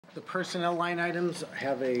the personnel line items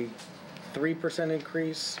have a 3%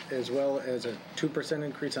 increase as well as a 2%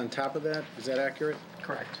 increase on top of that. Is that accurate?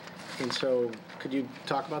 Correct. And so, could you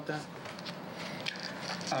talk about that?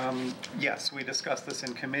 Yes, we discussed this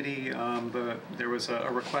in committee. There was a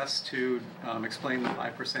request to explain the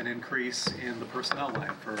 5% increase in the personnel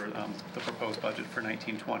line for the proposed budget for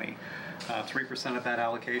 1920. 3% of that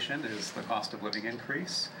allocation is the cost of living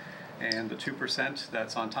increase, and the 2%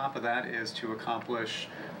 that's on top of that is to accomplish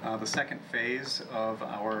the second phase of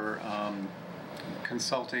our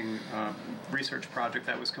consulting research project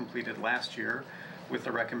that was completed last year, with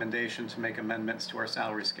the recommendation to make amendments to our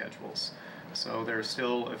salary schedules. So there's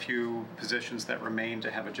still a few positions that remain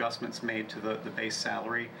to have adjustments made to the base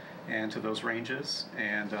salary and to those ranges,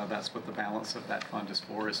 and that's what the balance of that fund is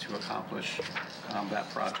for, is to accomplish that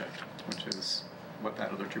project, which is what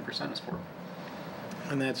that other 2% is for.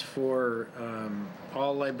 And that's for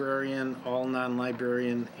all librarian, all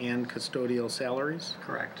non-librarian, and custodial salaries?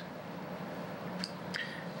 Correct.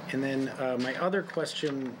 And then my other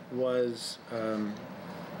question was,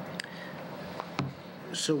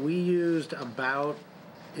 so we used about,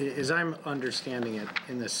 as I'm understanding it,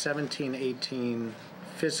 in the 17-18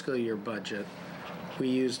 fiscal year budget, we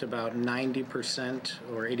used about 90%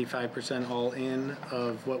 or 85% all in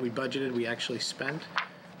of what we budgeted we actually spent.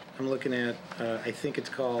 I'm looking at, I think it's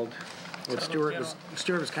called, Stuart was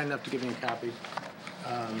kind enough to give me a copy.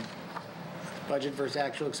 Budget versus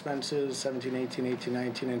actual expenses, 17-18,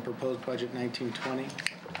 18-19, and proposed budget 19-20.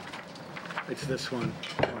 It's this one.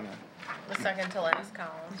 The second to last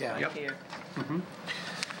column. Yeah. Right Yep. here. Mm-hmm.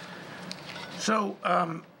 So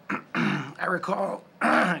I recall,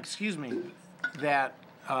 excuse me, that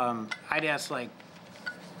I'd asked, like,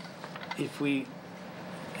 if we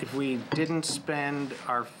didn't spend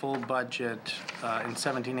our full budget in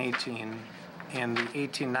 17-18 and the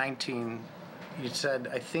 18-19, you said,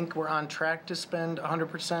 I think we're on track to spend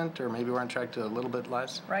 100%, or maybe we're on track to a little bit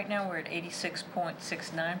less? Right now, we're at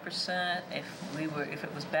 86.69%. If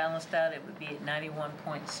it was balanced out, it would be at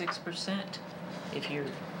 91.6%. If you're,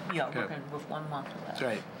 working with 1 month left. That's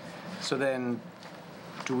right. So then,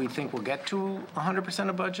 do we think we'll get to 100%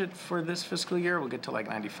 of budget for this fiscal year? We'll get to like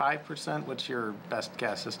 95%? What's your best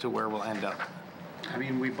guess as to where we'll end up? I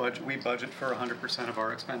mean, we budget for 100% of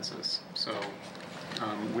our expenses, so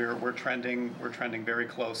we're trending very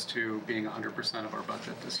close to being 100% of our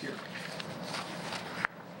budget this year.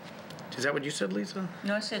 Is that what you said, Lisa?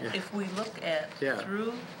 No, I said if we look at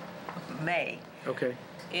through May, Okay.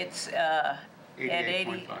 it's at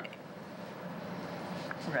 80. 88.5.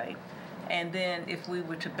 Right. And then if we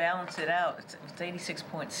were to balance it out, it's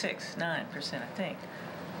 86.69%, I think,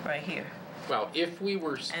 right here. Well, if we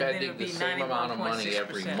were spending the same amount of money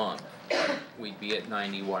every 91.6%. month, we'd be at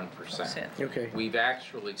 91%. Okay. We've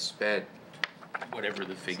actually spent, whatever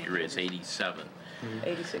the figure is, 87,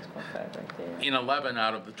 86.5 right there. in 11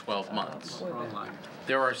 out of the 12 months. Wrong line.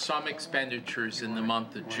 There are some expenditures in the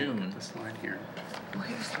month of June This line here.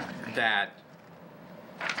 that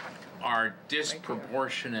are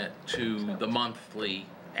disproportionate to the monthly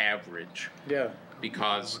average, Yeah.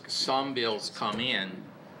 because some bills come in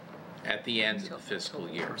at the end of the fiscal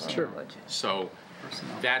year. Sure. So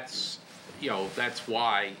that's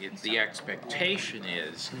why the expectation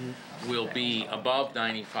is we'll be above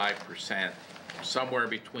 95%, somewhere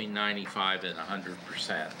between 95 and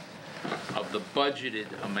 100% of the budgeted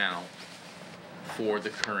amount for the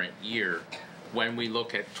current year when we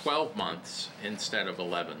look at 12 months instead of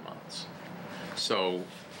 11 months. So,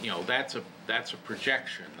 that's a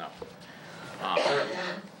projection, though.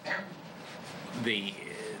 The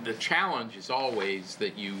challenge is always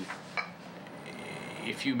that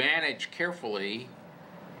if you manage carefully,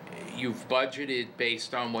 you've budgeted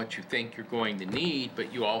based on what you think you're going to need,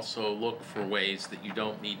 but you also look for ways that you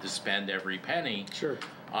don't need to spend every penny. Sure.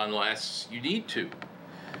 Unless you need to.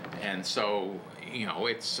 And so,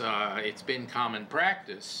 it's been common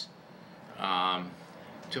practice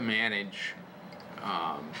to manage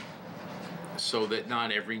so that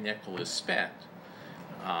not every nickel is spent.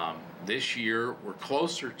 This year, we're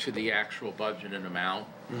closer to the actual budgeted amount,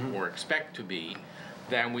 or expect to be,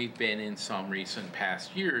 than we've been in some recent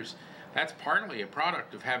past years. That's partly a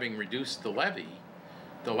product of having reduced the levy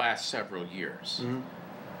the last several years.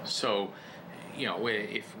 So,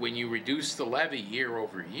 when you reduce the levy year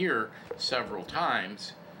over year several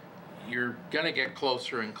times, you're going to get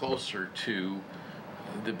closer and closer to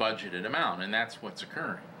the budgeted amount, and that's what's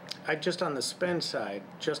occurring. Just on the spend side,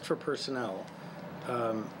 just for personnel,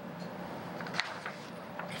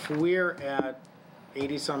 if we're at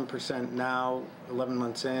 80-some% now, 11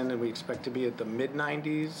 months in, and we expect to be at the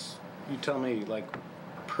mid-90s, you tell me, like,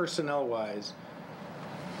 personnel-wise,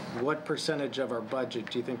 what percentage of our budget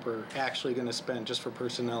do you think we're actually going to spend just for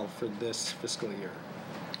personnel for this fiscal year?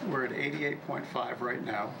 We're at 88.5 right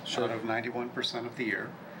now, Sure. out of 91% of the year.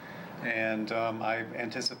 And I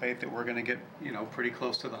anticipate that we're going to get, pretty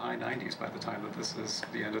close to the high 90s by the time that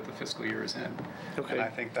the end of the fiscal year is in. Okay. And I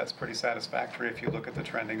think that's pretty satisfactory if you look at the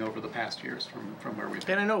trending over the past years from where we've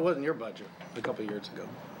been. And I know it wasn't your budget a couple years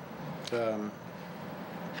ago.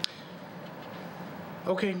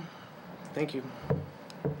 Okay, thank you.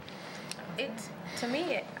 To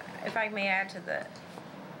me, if I may add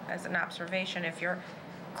as an observation, if you're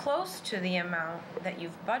close to the amount that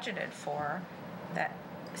you've budgeted for, that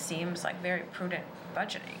seems like very prudent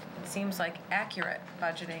budgeting. It seems like accurate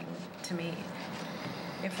budgeting to me.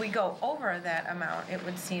 If we go over that amount, it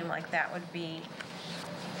would seem like that would be,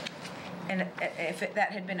 and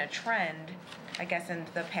that had been a trend, I guess, in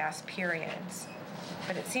the past periods.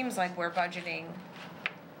 But it seems like we're budgeting,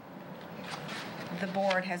 the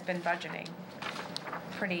board has been budgeting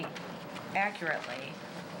pretty accurately.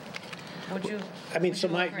 Would you? I mean, would so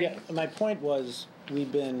you agree? my point was,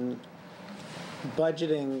 we've been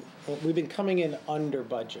coming in under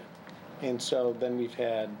budget, and so then we've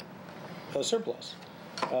had a surplus.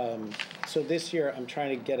 So this year, I'm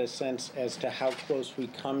trying to get a sense as to how close we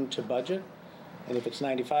come to budget, and if it's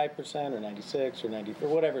 95% or 96 or 90 or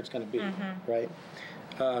whatever it's going to be, right?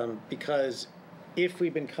 Because if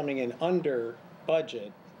we've been coming in under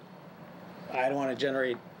budget, I don't want to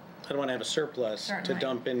have a surplus to Certainly.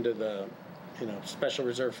 dump into the special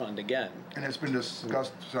reserve fund again. And it's been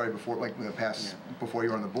discussed, before, like in the past, before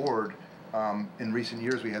you were on the board, in recent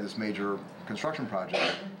years, we had this major construction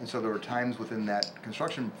project. And so there were times within that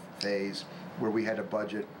construction phase where we had a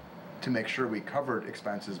budget to make sure we covered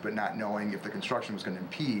expenses, but not knowing if the construction was going to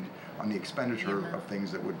impede on the expenditure of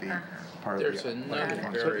things that would be part of There's the another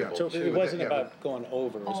fund. variable. So too. it wasn't Yeah, about going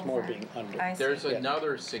over, it was more Over. being under. I see. There's Yeah.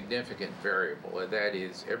 another significant variable, and that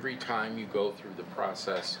is every time you go through the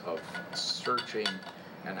process of searching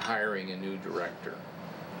and hiring a new director,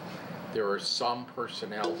 there are some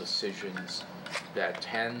personnel decisions that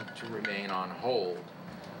tend to remain on hold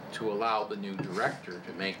to allow the new director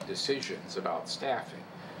to make decisions about staffing.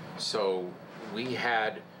 So we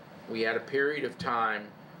had a period of time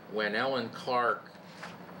when Ellen Clark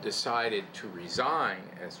decided to resign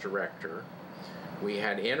as director. We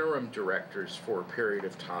had interim directors for a period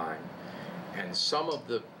of time, and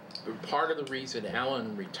part of the reason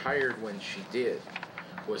Ellen retired when she did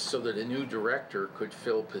was so that a new director could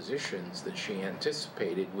fill positions that she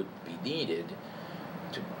anticipated would need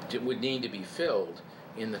to be filled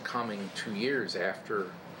in the coming 2 years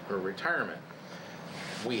after her retirement.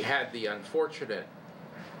 We had the unfortunate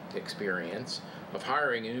experience of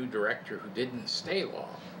hiring a new director who didn't stay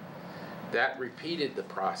long. That repeated the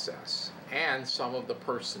process, and some of the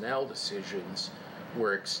personnel decisions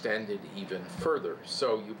were extended even further.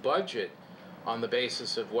 So you budget on the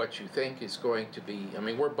basis of what you think is going to be. I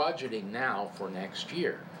mean, we're budgeting now for next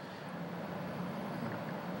year.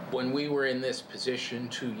 When we were in this position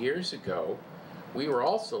 2 years ago, we were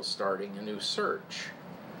also starting a new search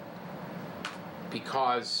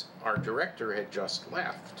because our director had just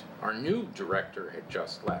left. Our new director had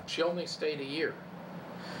just left. She only stayed a year.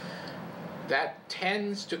 That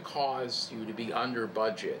tends to cause you to be under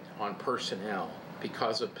budget on personnel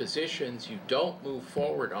because of positions you don't move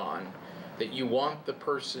forward on that you want the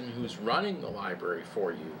person who's running the library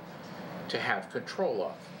for you to have control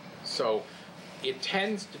of. So it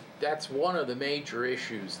tends to, that's one of the major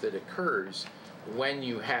issues that occurs when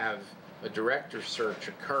you have a director search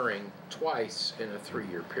occurring twice in a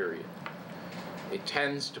 3-year period. It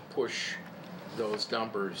tends to push those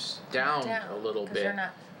numbers down a little bit. Because you're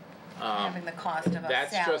not having the cost of a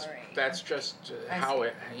salary. That's just I how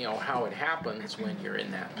see. how it happens when you're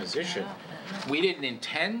in that position. We didn't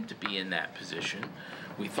intend to be in that position.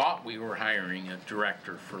 We thought we were hiring a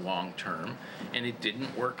director for long term, and it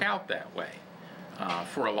didn't work out that way.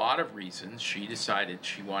 For a lot of reasons, she decided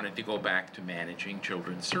she wanted to go back to managing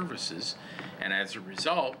children's services, and as a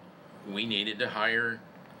result, we needed to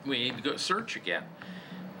go search again.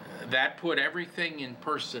 That put everything in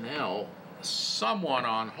personnel somewhat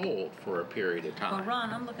on hold for a period of time. Well,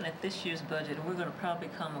 Ron, I'm looking at this year's budget, and we're gonna probably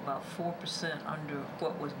come about 4% under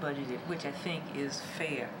what was budgeted, which I think is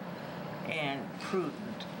fair and prudent.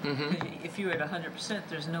 Because if you're at 100%,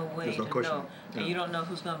 there's no way There's no to cushion. know. And you don't know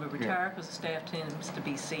who's gonna retire, because the staff tends to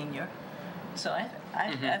be senior. So I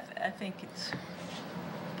think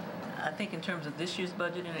in terms of this year's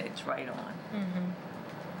budget, it's right on.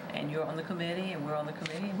 And you're on the committee, and we're on the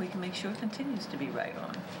committee, and we can make sure it continues to be right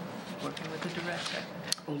on, working with the director.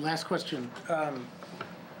 Well, last question.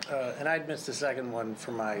 and I'd missed the second one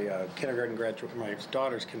for my my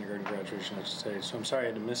daughter's kindergarten graduation, I should say, so I'm sorry I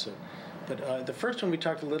had to miss it. But the first one, we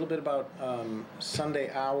talked a little bit about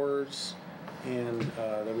Sunday hours, and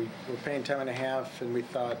that we were paying time and a half, and we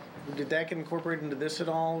thought, did that get incorporated into this at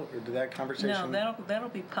all, or did that conversation? No, that'll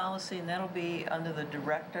be policy, and that'll be under the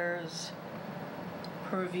director's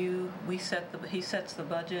purview. He sets the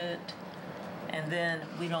budget, and then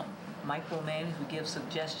we don't micromanage, we give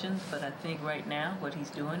suggestions, but I think right now what he's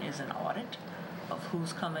doing is an audit of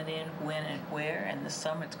who's coming in, when and where, and this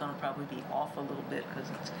summer it's going to probably be off a little bit because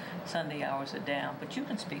Sunday hours are down, but you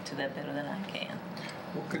can speak to that better than I can.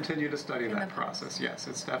 We'll continue to study that process. Yes,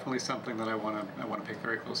 it's definitely something that I want to pay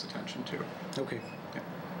very close attention to. Okay. Yeah.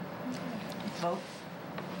 Vote.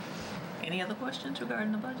 Any other questions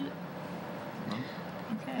regarding the budget?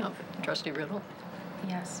 Okay. No. Trustee Riddle?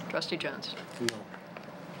 Yes. Trustee Jones? No.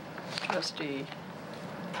 Trustee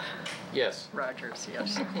Yes. Rogers,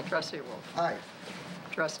 yes. Trustee Wolf? Aye.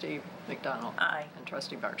 Trustee McDonald? Aye. And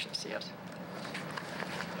Trustee Barshis, yes.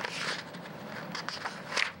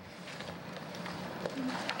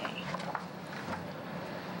 Okay.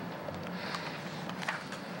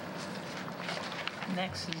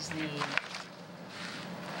 Next is the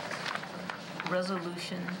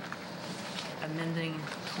resolution amending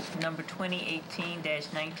number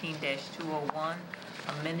 2018-19-201,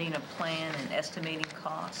 amending a plan and estimating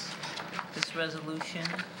costs. This resolution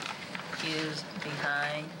is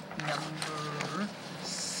behind number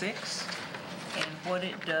 6. And what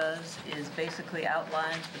it does is basically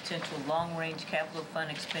outlines potential long-range capital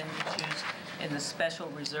fund expenditures in the special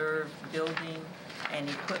reserve building and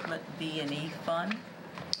equipment B&E fund.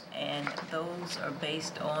 And those are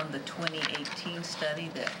based on the 2018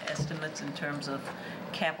 study, the estimates in terms of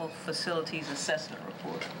capital facilities assessment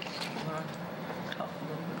report. You want to talk a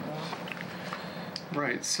little bit more?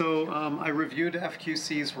 Right, so I reviewed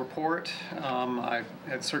FQC's report. I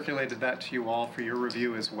had circulated that to you all for your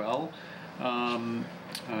review as well.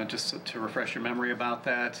 Just to refresh your memory about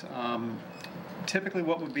that. Typically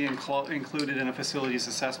what would be included in a facilities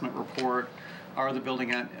assessment report are the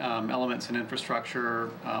building elements and infrastructure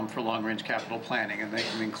for long-range capital planning, and they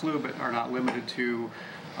can include but are not limited to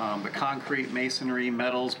the concrete, masonry,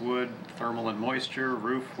 metals, wood, thermal and moisture,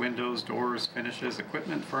 roof, windows, doors, finishes,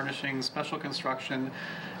 equipment, furnishings, special construction,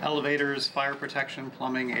 elevators, fire protection,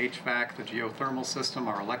 plumbing, HVAC, the geothermal system,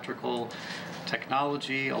 our electrical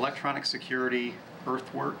technology, electronic security,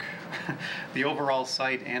 earthwork, the overall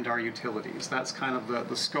site, and our utilities. That's kind of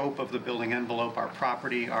the scope of the building envelope, our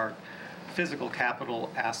property, our physical capital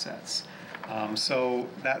assets. So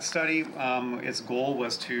that study, its goal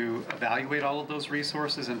was to evaluate all of those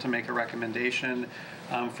resources and to make a recommendation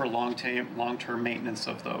for long-term maintenance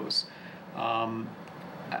of those. I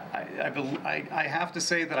have to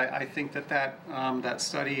say that I think that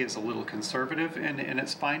study is a little conservative in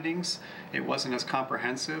its findings. It wasn't as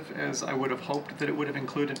comprehensive as I would have hoped that it would have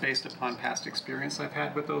included based upon past experience I've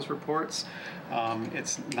had with those reports.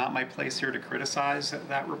 It's not my place here to criticize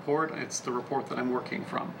that report. It's the report that I'm working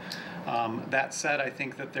from. That said, I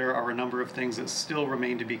think that there are a number of things that still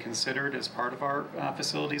remain to be considered as part of our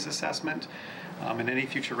facilities assessment. In any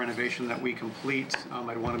future renovation that we complete,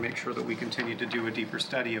 I'd want to make sure that we continue to do a deeper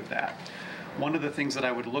study of that. One of the things that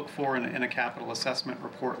I would look for in a capital assessment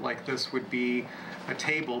report like this would be a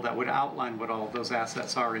table that would outline what all of those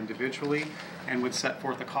assets are individually and would set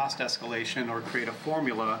forth a cost escalation or create a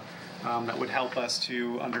formula that would help us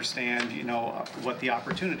to understand, what the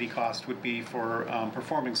opportunity cost would be for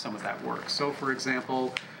performing some of that work. So, for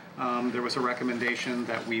example, there was a recommendation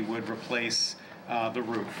that we would replace the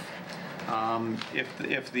roof.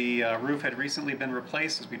 If the roof had recently been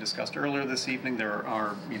replaced, as we discussed earlier this evening, there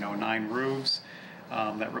are 9 roofs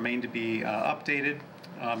that remain to be updated.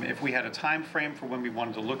 If we had a time frame for when we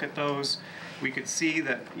wanted to look at those, we could see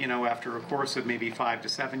that after a course of maybe 5 to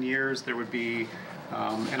 7 years, there would be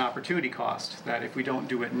an opportunity cost that if we don't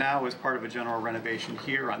do it now as part of a general renovation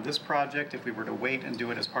here on this project, if we were to wait and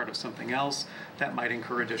do it as part of something else, that might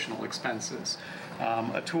incur additional expenses.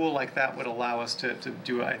 A tool like that would allow us to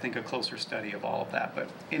do, I think, a closer study of all of that. But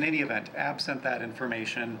in any event, absent that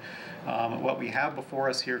information, what we have before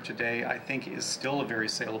us here today, I think, is still a very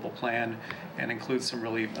saleable plan and includes some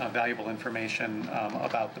really valuable information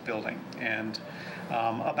about the building and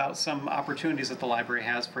about some opportunities that the library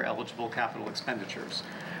has for eligible capital expenditures.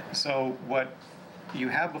 So what you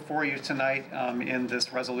have before you tonight in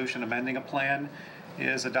this resolution amending a plan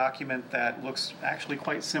is a document that looks actually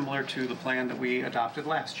quite similar to the plan that we adopted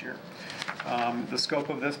last year. The scope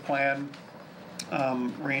of this plan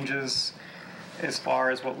ranges as far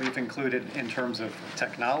as what we've included in terms of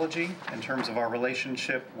technology, in terms of our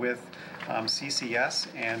relationship with CCS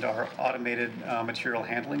and our automated material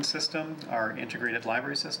handling system, our integrated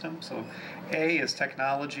library system. So A is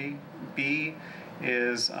technology, B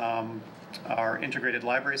is our integrated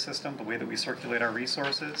library system, the way that we circulate our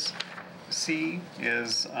resources. C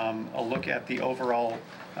is a look at the overall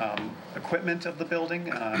equipment of the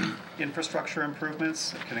building, infrastructure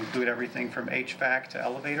improvements. It can include everything from HVAC to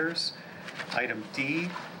elevators. Item D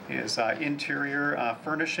is interior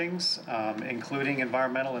furnishings, including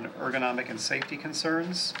environmental and ergonomic and safety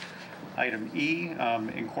concerns. Item E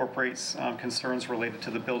incorporates concerns related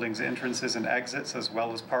to the building's entrances and exits, as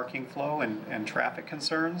well as parking flow and traffic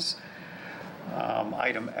concerns.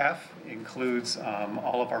 Item F includes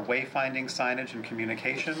all of our wayfinding, signage, and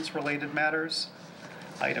communications related matters.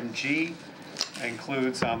 Item G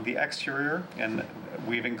includes the exterior, and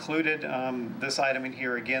we've included this item in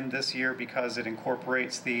here again this year because it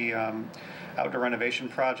incorporates the outdoor renovation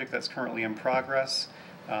project that's currently in progress.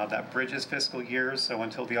 That bridges fiscal years, so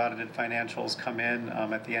until the audited financials come in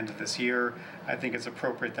at the end of this year, I think it's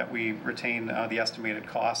appropriate that we retain the estimated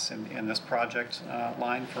costs in this project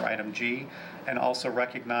line for item G, and also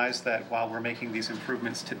recognize that while we're making these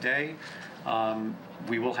improvements today,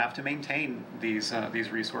 we will have to maintain these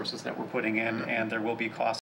resources that we're putting in, and there will be costs